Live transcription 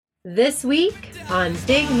This week on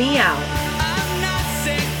Dig Me Out. I'm not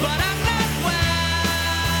sick, but I'm not well.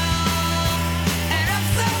 And I'm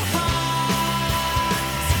so hot,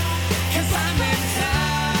 'cause I'm in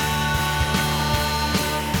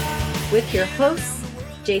town. With your hosts,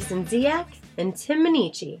 Jason Ziak and Tim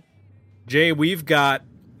Minichi. Jay, we've got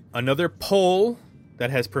another poll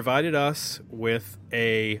that has provided us with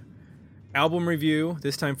a album review,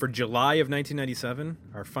 this time for July of 1997,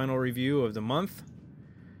 our final review of the month.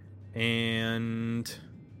 And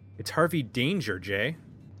it's Harvey Danger, Jay.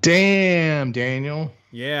 Damn, Daniel.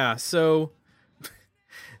 Yeah, so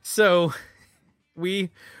we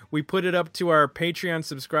put it up to our Patreon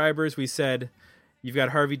subscribers. We said, you've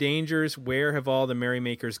got Harvey Danger's Where Have All the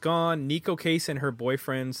Merrymakers Gone, Nico Case and Her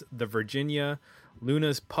Boyfriends, The Virginia,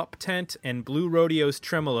 Luna's Pup Tent, and Blue Rodeo's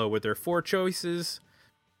Tremolo with their 4 choices.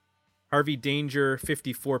 Harvey Danger,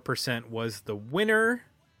 54% was the winner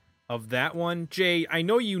of that one. Jay, I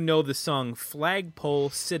know you know the song Flagpole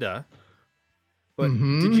Sitta, but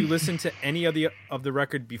did you listen to any of the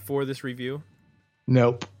record before this review?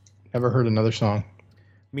 Nope. Never heard another song.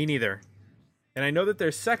 Me neither. And I know that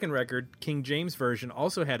their second record, King James Version,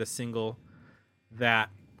 also had a single that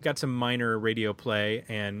got some minor radio play,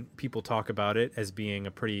 and people talk about it as being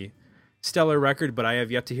a pretty stellar record, but I have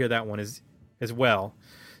yet to hear that one as well.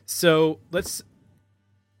 So let's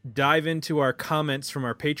dive into our comments from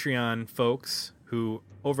our Patreon folks who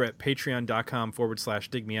over at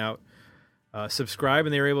patreon.com/digmeout subscribe,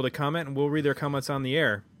 and they were able to comment, and we'll read their comments on the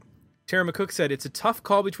air. Tara McCook said, it's a tough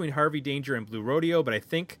call between Harvey Danger and Blue Rodeo, but I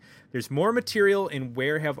think there's more material in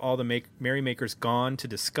Where Have All the Merrymakers Gone to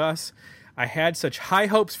discuss. I had such high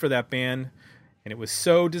hopes for that band, and it was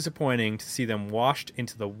so disappointing to see them washed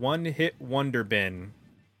into the one-hit wonder bin.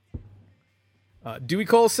 Dewey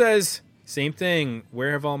Cole says, same thing.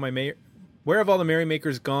 Where have all the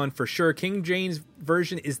Merrymakers Gone? For sure. King James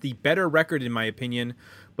Version is the better record in my opinion,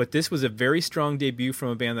 but this was a very strong debut from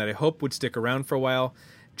a band that I hope would stick around for a while.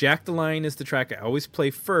 Jack the Lion is the track I always play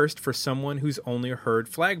first for someone who's only heard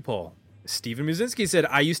Flagpole. Stephen Muzinski said,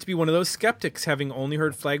 I used to be one of those skeptics having only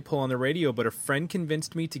heard Flagpole on the radio, but a friend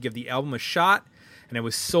convinced me to give the album a shot, and I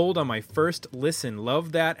was sold on my first listen.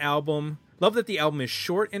 Love that album. Love that the album is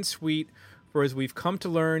short and sweet, for as we've come to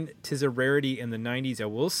learn, 'tis a rarity in the 90s. I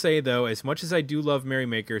will say, though, as much as I do love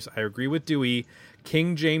Merrymakers, I agree with Dewey.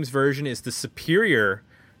 King James Version is the superior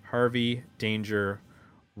Harvey Danger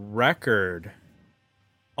record.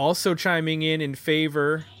 Also chiming in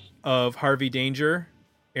favor of Harvey Danger,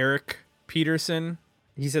 Eric Peterson.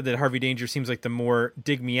 He said that Harvey Danger seems like the more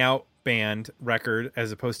Dig Me Out band record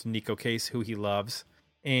as opposed to Nico Case, who he loves.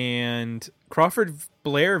 And Crawford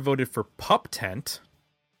Blair voted for Pup Tent.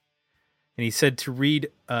 And he said to read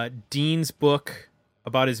Dean's book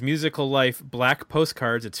about his musical life, Black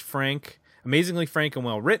Postcards. It's amazingly frank and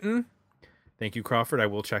well written. Thank you, Crawford. I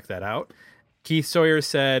will check that out. Keith Sawyer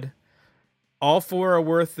said, all 4 are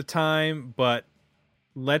worth the time, but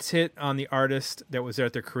let's hit on the artist that was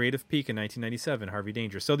at their creative peak in 1997, Harvey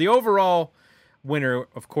Danger. So the overall winner,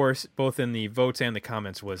 of course, both in the votes and the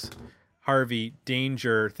comments, was Harvey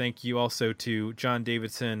Danger. Thank you also to John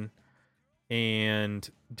Davidson and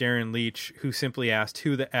Darren Leach, who simply asked,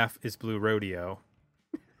 who the F is Blue Rodeo?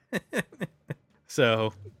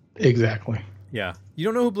 So. Exactly. Yeah. You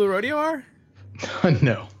don't know who Blue Rodeo are?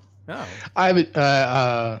 No.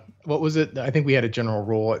 Oh. What was it? I think we had a general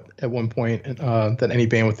rule at one point that any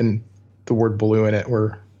band with the word blue in it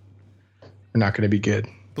were not going to be good.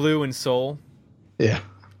 Blue and Soul. Yeah.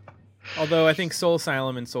 Although I think Soul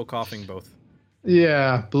Asylum and Soul Coughing both.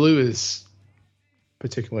 Yeah. Blue is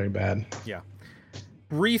particularly bad. Yeah.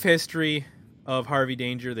 Brief history of Harvey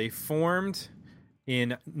Danger. They formed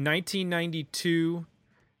in 1992.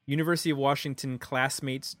 University of Washington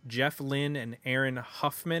classmates Jeff Lynne and Aaron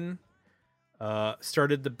Huffman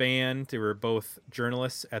started the band. They were both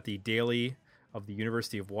journalists at the Daily of the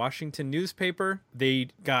University of Washington newspaper. They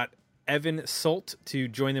got Evan Solt to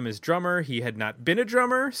join them as drummer. He had not been a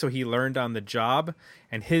drummer, so he learned on the job.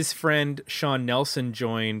 And his friend Sean Nelson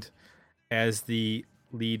joined as the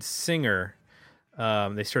lead singer.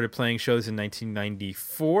 They started playing shows in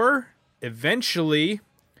 1994. Eventually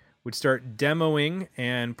would start demoing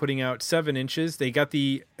and putting out 7 inches. They got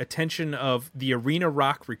the attention of the Arena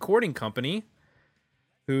Rock Recording Company,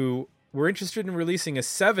 who were interested in releasing a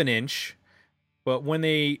 7-inch, but when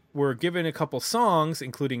they were given a couple songs,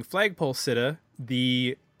 including Flagpole Sitta,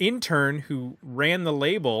 the intern who ran the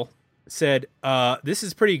label said, this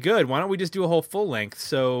is pretty good. Why don't we just do a whole full length?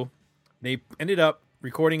 So they ended up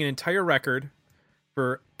recording an entire record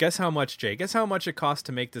for, guess how much, Jay? Guess how much it cost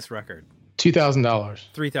to make this record? $2,000.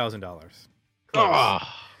 $3,000. Oh.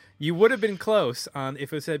 You would have been close on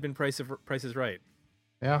if it had been Price is Right.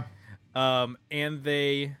 Yeah. And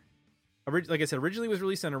they, like I said, originally was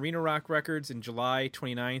released on Arena Rock Records in July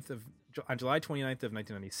 29th of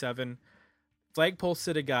 1997. Flagpole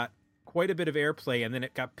Sitta got quite a bit of airplay, and then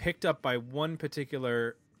it got picked up by one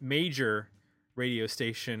particular major radio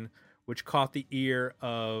station, which caught the ear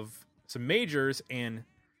of some majors, and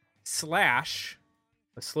Slash,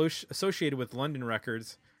 associated with London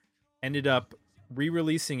Records, ended up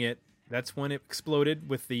re-releasing it. That's when it exploded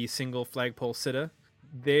with the single Flagpole Sitta.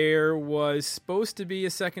 There was supposed to be a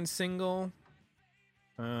second single,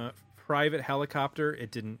 Private Helicopter.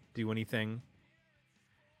 It didn't do anything.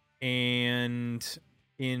 And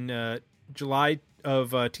in July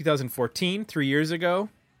of 2014, 3 years ago,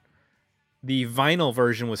 the vinyl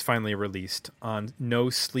version was finally released on No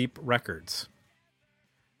Sleep Records.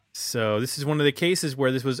 So this is one of the cases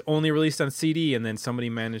where this was only released on CD and then somebody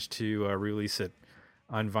managed to release it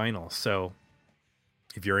on vinyl. So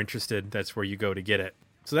if you're interested, that's where you go to get it.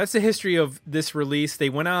 So that's the history of this release. They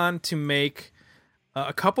went on to make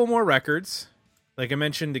a couple more records. Like I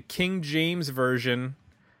mentioned, the King James version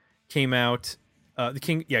came out.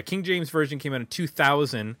 King James version came out in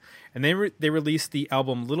 2000, and they released the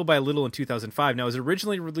album Little by Little in 2005. Now, it was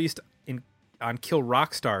originally released on Kill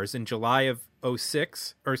Rock Stars in July of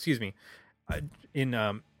 2006, or excuse me,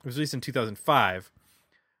 it was released in 2005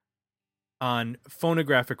 on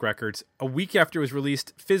Phonographic Records. A week after it was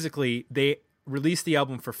released physically, they released the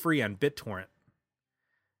album for free on BitTorrent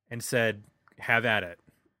and said, "Have at it."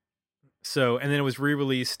 So, and then it was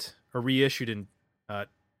re-released or reissued in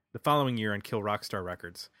the following year on Kill Rockstar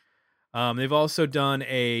Records. They've also done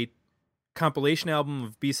a compilation album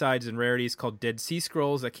of B-sides and rarities called Dead Sea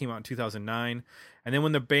Scrolls that came out in 2009. And then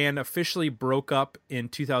when the band officially broke up in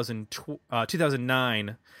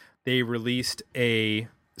 2009, they released a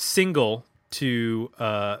single to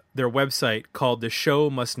their website called The Show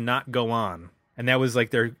Must Not Go On. And that was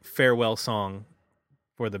like their farewell song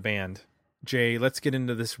for the band. Jay, let's get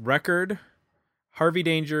into this record. Harvey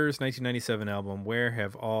Danger's 1997 album, Where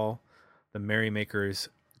Have All the Merrymakers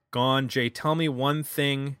Gone? Jay, tell me one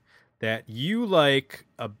thing that you like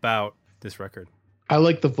about this record. I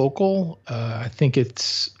like the vocal. I think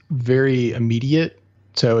it's very immediate,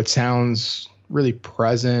 so it sounds really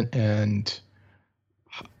present and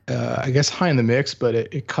I guess high in the mix, but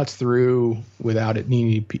it cuts through without it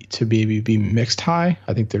needing to be mixed high.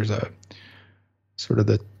 I think there's a sort of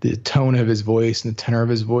the tone of his voice and the tenor of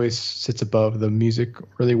his voice sits above the music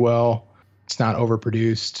really well. It's not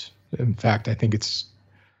overproduced. In fact, I think it's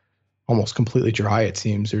almost completely dry, it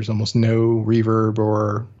seems. There's almost no reverb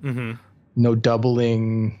or no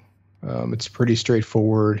doubling. It's pretty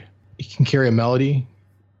straightforward. You can carry a melody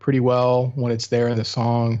pretty well when it's there in the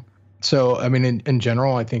song. So, I mean, in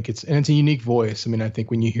general, I think it's a unique voice. I mean, I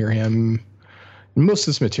think when you hear him, most of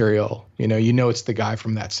this material, you know it's the guy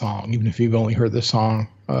from that song, even if you've only heard the song.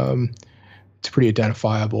 It's pretty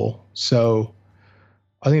identifiable. So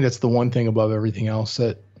I think that's the one thing above everything else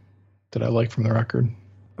that I like from the record.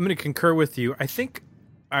 I'm going to concur with you. I think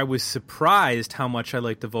I was surprised how much I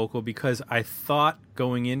liked the vocal because I thought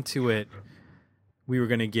going into it we were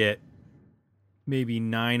going to get maybe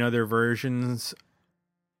 9 other versions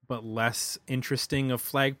but less interesting of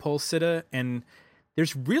Flagpole Sitta, and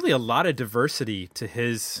there's really a lot of diversity to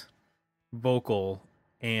his vocal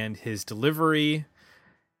and his delivery,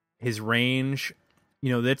 his range.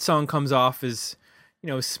 You know, that song comes off as,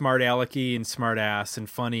 smart alecky and smart ass and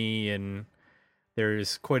funny, and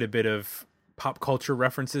there's quite a bit of pop culture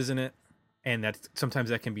references in it, and that sometimes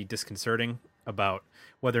that can be disconcerting about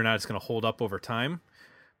whether or not it's going to hold up over time.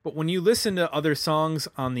 But when you listen to other songs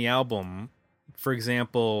on the album, for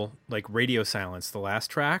example, like Radio Silence, the last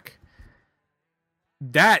track,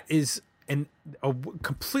 that is a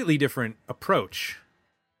completely different approach.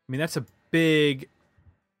 I mean, that's a big...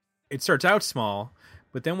 It starts out small,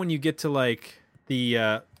 but then when you get to like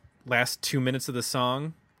the last 2 minutes of the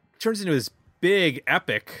song, it turns into this big,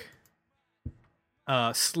 epic,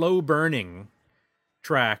 slow burning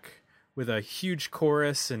track with a huge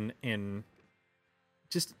chorus and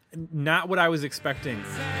just not what I was expecting.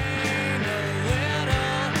 Radio.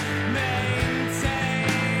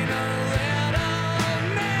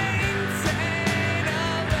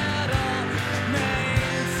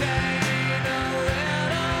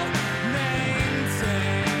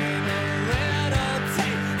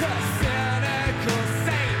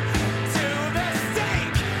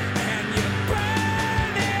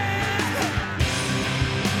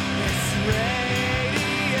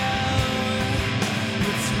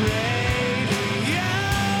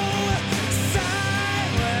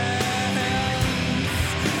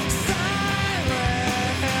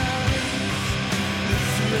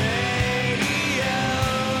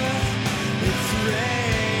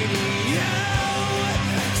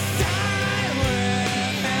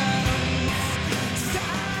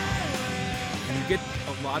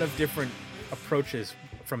 lot of different approaches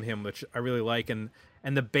from him, which I really like, and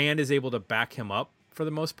the band is able to back him up for the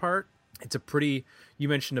most part. It's a pretty, you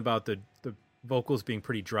mentioned about the vocals being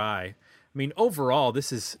pretty dry. I mean, overall,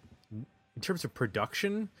 this is, in terms of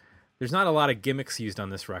production, there's not a lot of gimmicks used on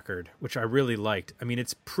this record, which I really liked. I mean,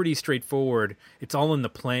 it's pretty straightforward. It's all in the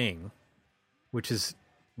playing, which is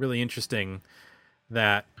really interesting,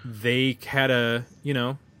 that they had an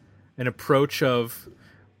approach of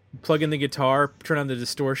plug in the guitar, turn on the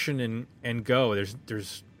distortion, and go. It's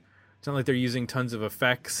not like they're using tons of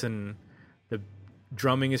effects, and the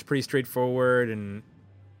drumming is pretty straightforward, and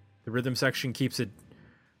the rhythm section keeps it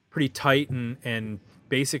pretty tight and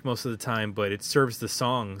basic most of the time, but it serves the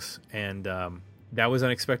songs, and that was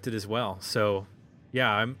unexpected as well. So yeah,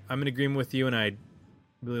 I'm in agreement with you, and I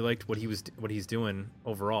really liked what he's doing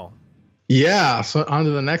overall. Yeah, so on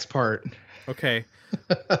to the next part. Okay.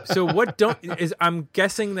 So I'm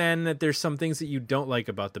guessing then that there's some things that you don't like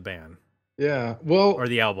about the band. Yeah. Well, or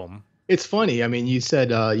the album. It's funny. I mean, you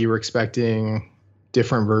said you were expecting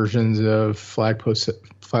different versions of Flagpole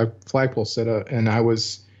Sitta, and I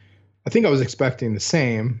think I was expecting the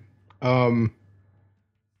same. And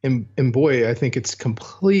boy, I think it's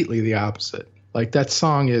completely the opposite. Like, that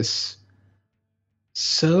song is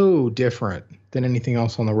so different than anything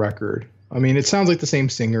else on the record. I mean, it sounds like the same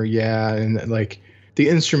singer, yeah, and like the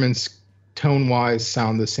instruments tone-wise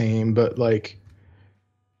sound the same, but like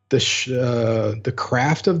the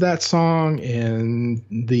craft of that song and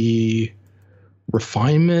the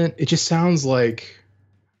refinement, it just sounds like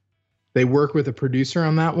they work with a producer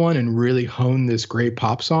on that one and really hone this great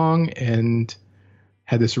pop song, and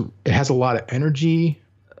it has a lot of energy.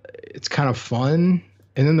 It's kind of fun.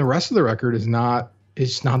 And then the rest of the record it's not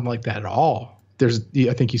like that at all.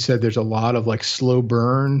 I think you said there's a lot of like slow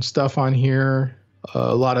burn stuff on here,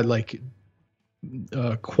 a lot of like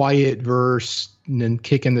quiet verse and then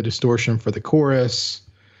kick in the distortion for the chorus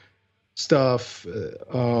stuff.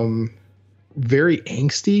 Very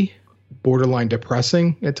angsty, borderline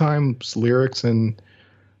depressing at times, lyrics and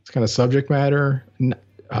it's kind of subject matter.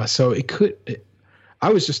 So I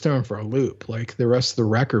was just thrown for a loop. Like, the rest of the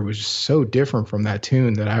record was just so different from that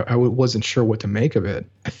tune that I wasn't sure what to make of it.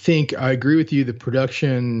 I think I agree with you. The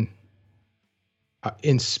production,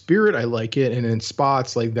 in spirit, I like it. And in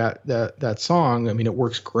spots like that song, I mean, it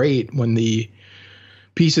works great when the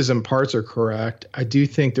pieces and parts are correct. I do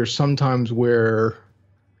think there's sometimes where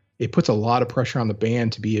it puts a lot of pressure on the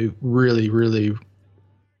band to be really, really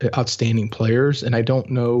outstanding players. And I don't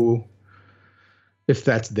know if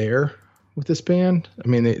that's there with this band. I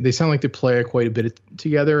mean, they sound like they play quite a bit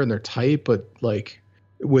together and they're tight, but like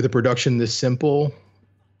with a production this simple,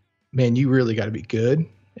 man, you really got to be good.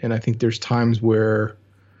 And I think there's times where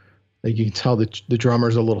like you can tell the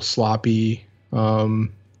drummer's a little sloppy. The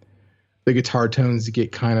guitar tones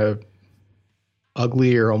get kind of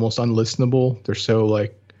ugly or almost unlistenable. They're so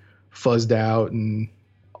like fuzzed out and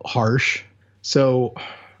harsh. So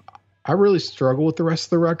I really struggle with the rest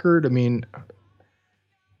of the record. I mean,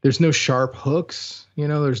 there's no sharp hooks,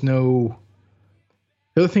 there's no.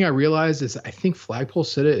 The other thing I realized is I think Flagpole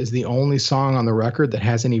Sitta is the only song on the record that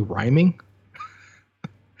has any rhyming.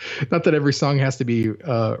 Not that every song has to be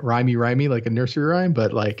rhymey like a nursery rhyme,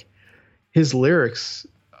 but like his lyrics.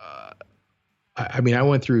 I mean, I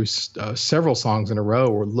went through several songs in a row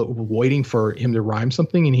waiting for him to rhyme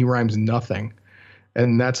something, and he rhymes nothing.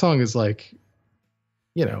 And that song is like,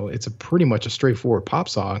 it's pretty much a straightforward pop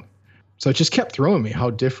song. So it just kept throwing me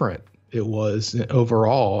how different it was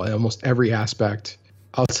overall in almost every aspect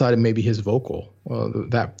outside of maybe his vocal,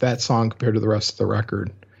 that song compared to the rest of the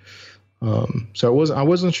record. So I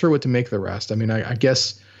wasn't sure what to make of the rest. I mean, I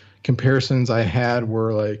guess comparisons I had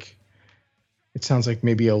were like, it sounds like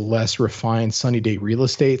maybe a less refined Sunny Day Real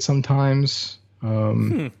Estate sometimes.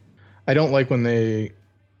 I don't like when I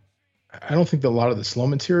don't think that a lot of the slow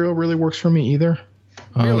material really works for me either.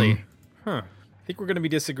 Really? I think we're going to be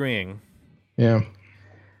disagreeing. Yeah.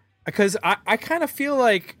 Because I kind of feel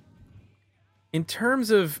like in terms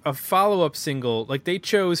of a follow-up single, like they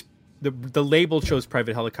chose, the label chose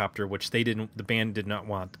Private Helicopter, which the band did not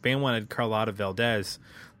want. The band wanted Carlotta Valdez,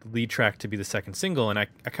 the lead track, to be the second single, and I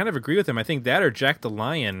kind of agree with them. I think that or Jack the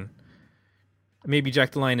Lion, maybe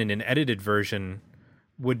Jack the Lion in an edited version,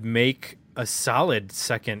 would make a solid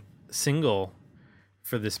second single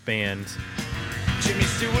for this band. Jimmy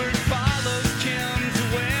Stewart follows Kim to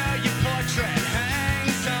where your portrait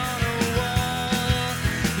hangs on a wall.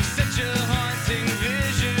 He's such a haunting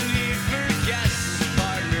vision, he forgets his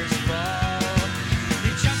partner's fall.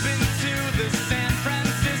 You jump into the San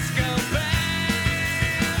Francisco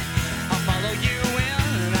Bay. I'll follow you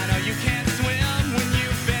in, I know you can't swim when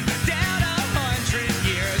you've been down 100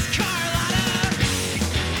 years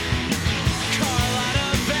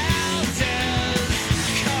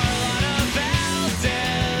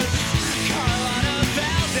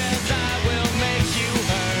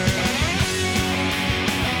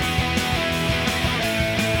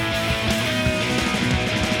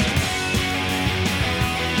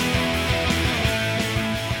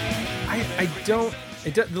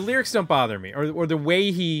The lyrics don't bother me, or the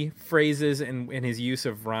way he phrases and his use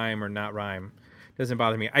of rhyme or not rhyme doesn't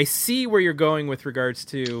bother me. I see where you're going with regards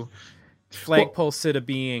to Flagpole Sitta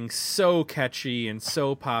being so catchy and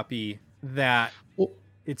so poppy that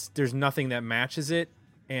there's nothing that matches it.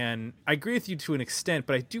 And I agree with you to an extent,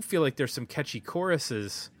 but I do feel like there's some catchy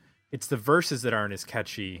choruses. It's the verses that aren't as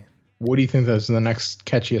catchy. What do you think is the next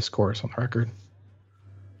catchiest chorus on the record?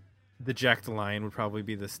 The Jack the Lion would probably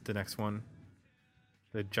be the next one.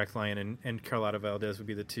 The Jack the Lion and Carlotta Valdez would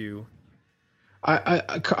be the two. I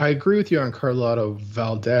agree with you on Carlotta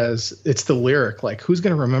Valdez. It's the lyric. Like, who's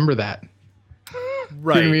going to remember that?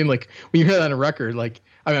 Right. You know what I mean? Like, when you hear that on a record, like,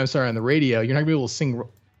 I'm sorry, on the radio, you're not going to be able to sing,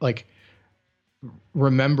 like,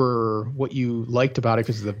 remember what you liked about it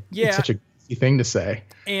because it's such a easy thing to say.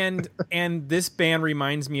 And this band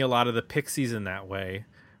reminds me a lot of the Pixies in that way,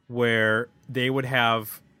 where they would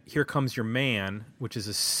have Here Comes Your Man, which is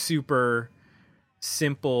a super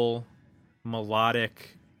simple,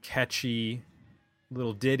 melodic, catchy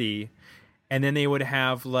little ditty, and then they would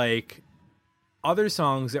have like other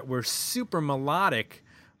songs that were super melodic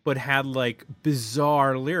but had like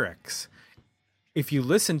bizarre lyrics. If you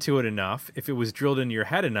listened to it enough, if it was drilled into your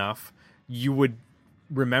head enough, you would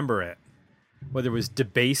remember it. Whether it was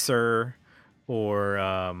Debaser or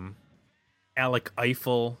Alec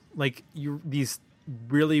Eiffel, like these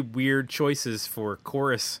really weird choices for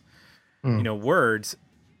chorus, words,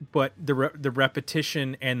 but the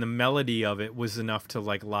repetition and the melody of it was enough to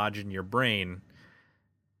like lodge in your brain.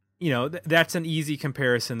 That's an easy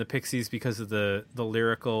comparison. The Pixies, because of the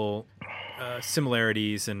lyrical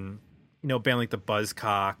similarities, and a band like the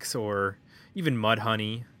Buzzcocks or even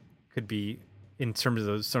Mudhoney could be in terms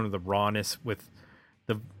of some of the rawness with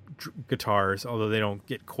the guitars, although they don't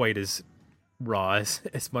get quite as raw as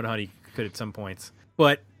Mudhoney could at some points.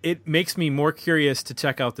 But it makes me more curious to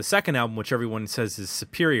check out the second album, which everyone says is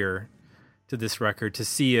superior to this record, to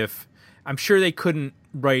see if I'm sure they couldn't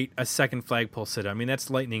write a second Flagpole Sitta. I mean, that's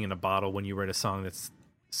lightning in a bottle when you write a song that's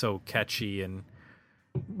so catchy and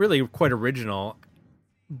really quite original.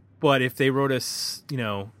 But if they wrote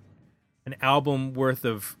an album worth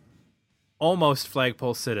of almost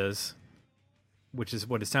Flagpole Sittas, which is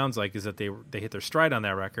what it sounds like, is that they hit their stride on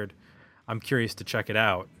that record, I'm curious to check it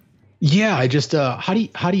out. Yeah, I just how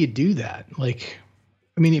do you do that? Like,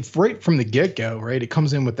 I mean, if right from the get-go, right, it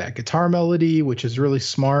comes in with that guitar melody, which is really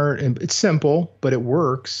smart, and it's simple, but it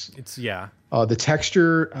works. The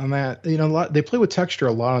texture on that, they play with texture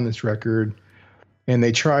a lot on this record, and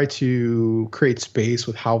they try to create space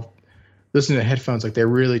with how, listening to headphones, like they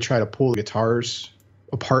really try to pull the guitars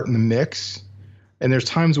apart in the mix. And there's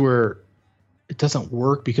times where it doesn't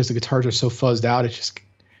work because the guitars are so fuzzed out, it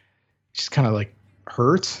just kind of like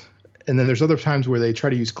hurts. And then there's other times where they try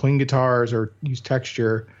to use clean guitars or use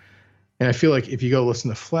texture. And I feel like if you go listen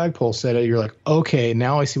to Flagpole Sitta, you're like, okay,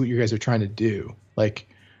 now I see what you guys are trying to do. Like,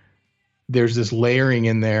 there's this layering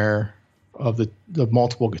in there of the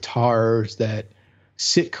multiple guitars that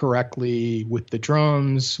sit correctly with the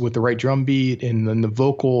drums, with the right drum beat, and then the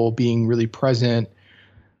vocal being really present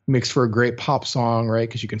makes for a great pop song, right?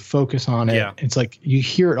 Because you can focus on it. Yeah. It's like you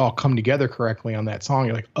hear it all come together correctly on that song.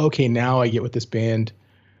 You're like, okay, now I get what this band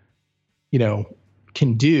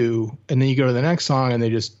can do. And then you go to the next song and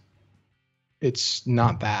it's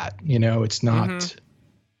not that, it's not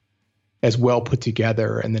as well put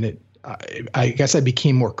together. And then I guess I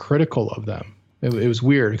became more critical of them. It was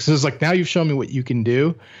weird because it's like, now you've shown me what you can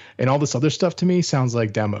do, and all this other stuff to me sounds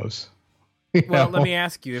like demos. Well, let me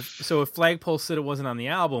ask you, if Flagpole Sitta wasn't on the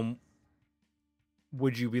album,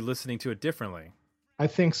 would you be listening to it differently? I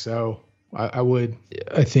think so. I would.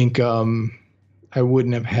 I think I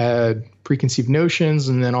wouldn't have had preconceived notions,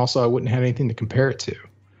 and then also I wouldn't have anything to compare it to.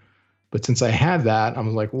 But since I had that,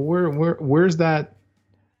 I'm like, well, where's that?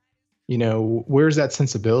 Where's that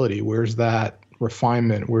sensibility? Where's that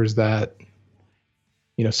refinement? Where's that,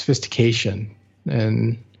 sophistication?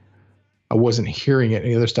 And I wasn't hearing it.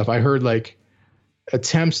 Any other stuff I heard, like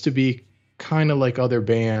attempts to be kind of like other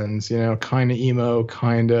bands, kind of emo,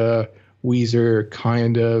 kind of Weezer,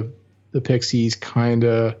 kind of the Pixies, kind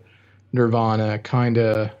of Nirvana, kind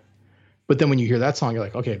of. But then when you hear that song, you're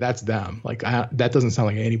like, okay, that's them. Like that doesn't sound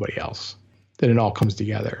like anybody else. Then it all comes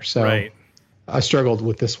together. So right. I struggled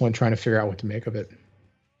with this one, trying to figure out what to make of it.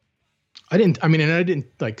 I didn't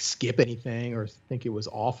like skip anything or think it was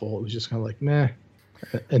awful. It was just kind of like, meh.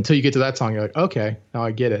 Until you get to that song, you're like, okay, now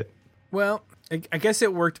I get it. Well, I guess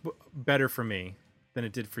it worked better for me than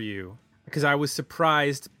it did for you, because I was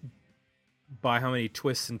surprised by how many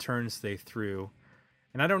twists and turns they threw.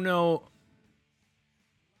 And I don't know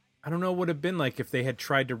what it would have been like if they had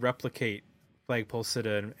tried to replicate Flagpole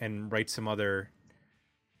Sitta and write some other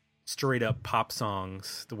straight up pop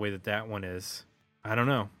songs the way that one is. I don't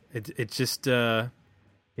know. It just it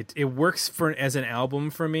works as an album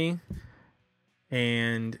for me,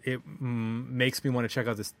 and it makes me want to check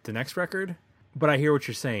out the next record. But I hear what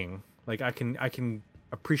you're saying. Like I can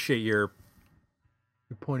appreciate your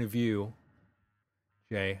point of view,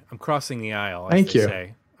 Jay. I'm crossing the aisle. Thank you.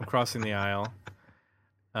 I'm crossing the aisle.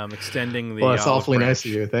 Extending the. Well, it's awfully branch. nice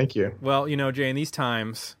of you. Thank you. Well, Jay, in these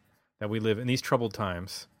times that we live in, these troubled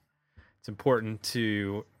times, it's important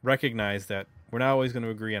to recognize that we're not always going to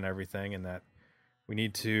agree on everything, and that we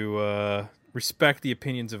need to respect the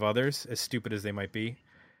opinions of others, as stupid as they might be,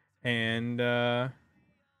 and tell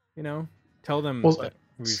them that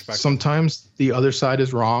we respect sometimes them. The other side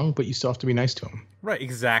is wrong, but you still have to be nice to them. Right?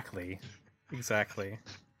 Exactly. You're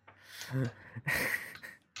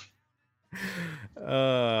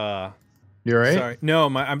right. Sorry, no,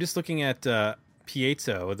 I'm just looking at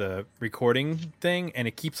Piezo, the recording thing, and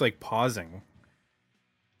it keeps like pausing.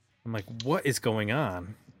 I'm like, what is going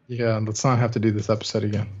on? Yeah, let's not have to do this episode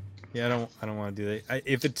again. Yeah, I don't want to do that.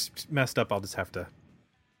 If it's messed up, I'll just have to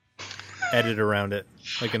edit around it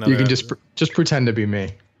like another. You can just pretend to be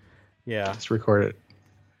me. Yeah, let's record it.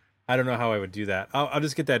 I don't know how I would do that. I'll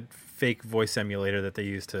just get that fake voice emulator that they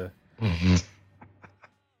use to. Mm-hmm.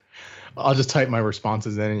 I'll just type my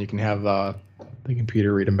responses in, and you can have the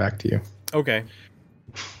computer read them back to you. Okay.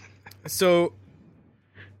 So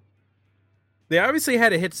they obviously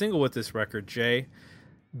had a hit single with this record, Jay.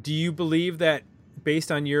 Do you believe that,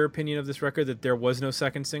 based on your opinion of this record, that there was no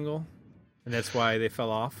second single, and that's why they fell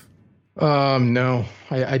off? No,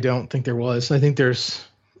 I don't think there was. I think there's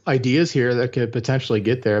ideas here that could potentially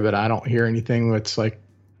get there, but I don't hear anything that's like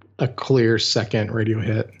a clear second radio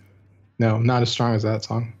hit. No, not as strong as that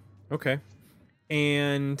song. Okay.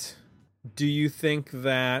 And do you think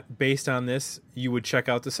that, based on this, you would check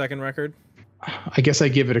out the second record? I guess I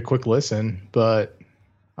give it a quick listen, but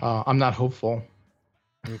I'm not hopeful.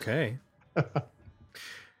 Okay.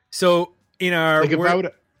 So in our, like if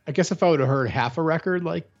I would have heard half a record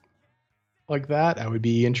like that, I would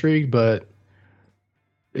be intrigued. But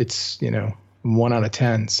it's 1 out of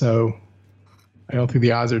 10, so I don't think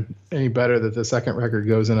the odds are any better that the second record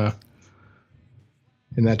goes in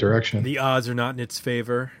that direction. The odds are not in its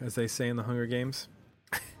favor, as they say in the Hunger Games.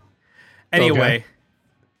 Anyway, okay.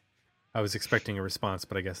 I was expecting a response,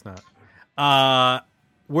 but I guess not.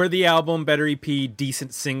 Worthy album, better EP,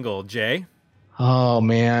 decent single, Jay? Oh,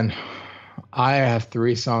 man. I have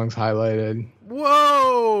 3 songs highlighted.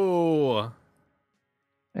 Whoa!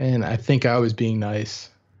 And I think I was being nice.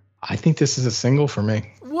 I think this is a single for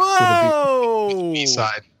me. Whoa!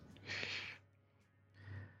 B-side.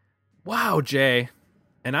 Wow, Jay.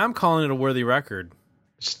 And I'm calling it a worthy record.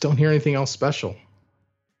 Just don't hear anything else special.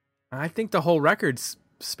 I think the whole record's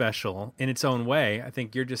special in its own way. I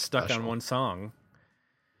think you're just stuck on one song.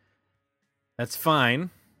 That's fine.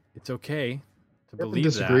 It's okay to believe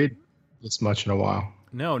that. I haven't disagreed this much in a while.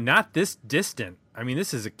 No, not this distant. I mean,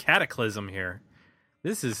 this is a cataclysm here.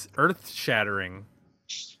 This is earth-shattering.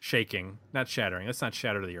 Shaking. Not shattering. Let's not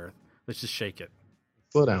shatter the earth. Let's just shake it.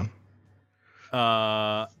 Slow down.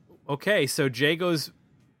 Okay, so Jay goes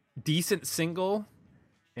decent single,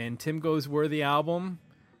 and Tim goes worthy album,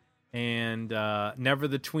 and never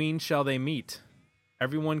the tween shall they meet.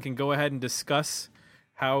 Everyone can go ahead and discuss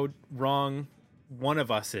how wrong one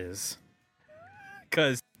of us is,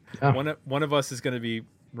 because one of us is going to be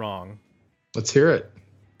wrong. Let's hear it.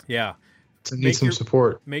 Yeah. Need some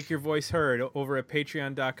support. Make your voice heard over at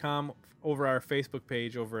patreon.com, over our Facebook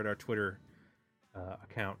page, over at our Twitter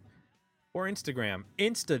account, or Instagram.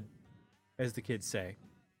 Insta, as the kids say.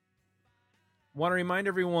 Want to remind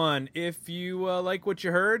everyone, if you like what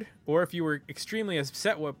you heard, or if you were extremely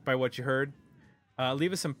upset by what you heard,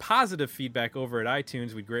 leave us some positive feedback over at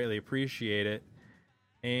iTunes. We'd greatly appreciate it.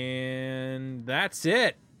 And that's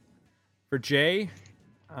it. For Jay,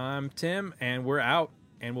 I'm Tim, and we're out.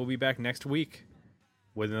 And we'll be back next week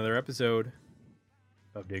with another episode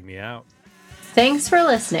of Dig Me Out. Thanks for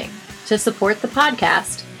listening. To support the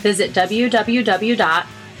podcast, visit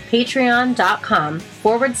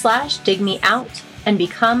www.patreon.com/digmeout and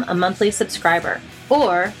become a monthly subscriber.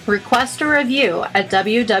 Or request a review at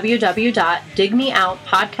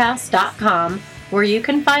www.digmeoutpodcast.com, where you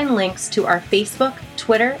can find links to our Facebook,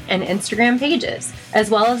 Twitter, and Instagram pages,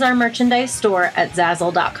 as well as our merchandise store at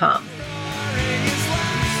Zazzle.com.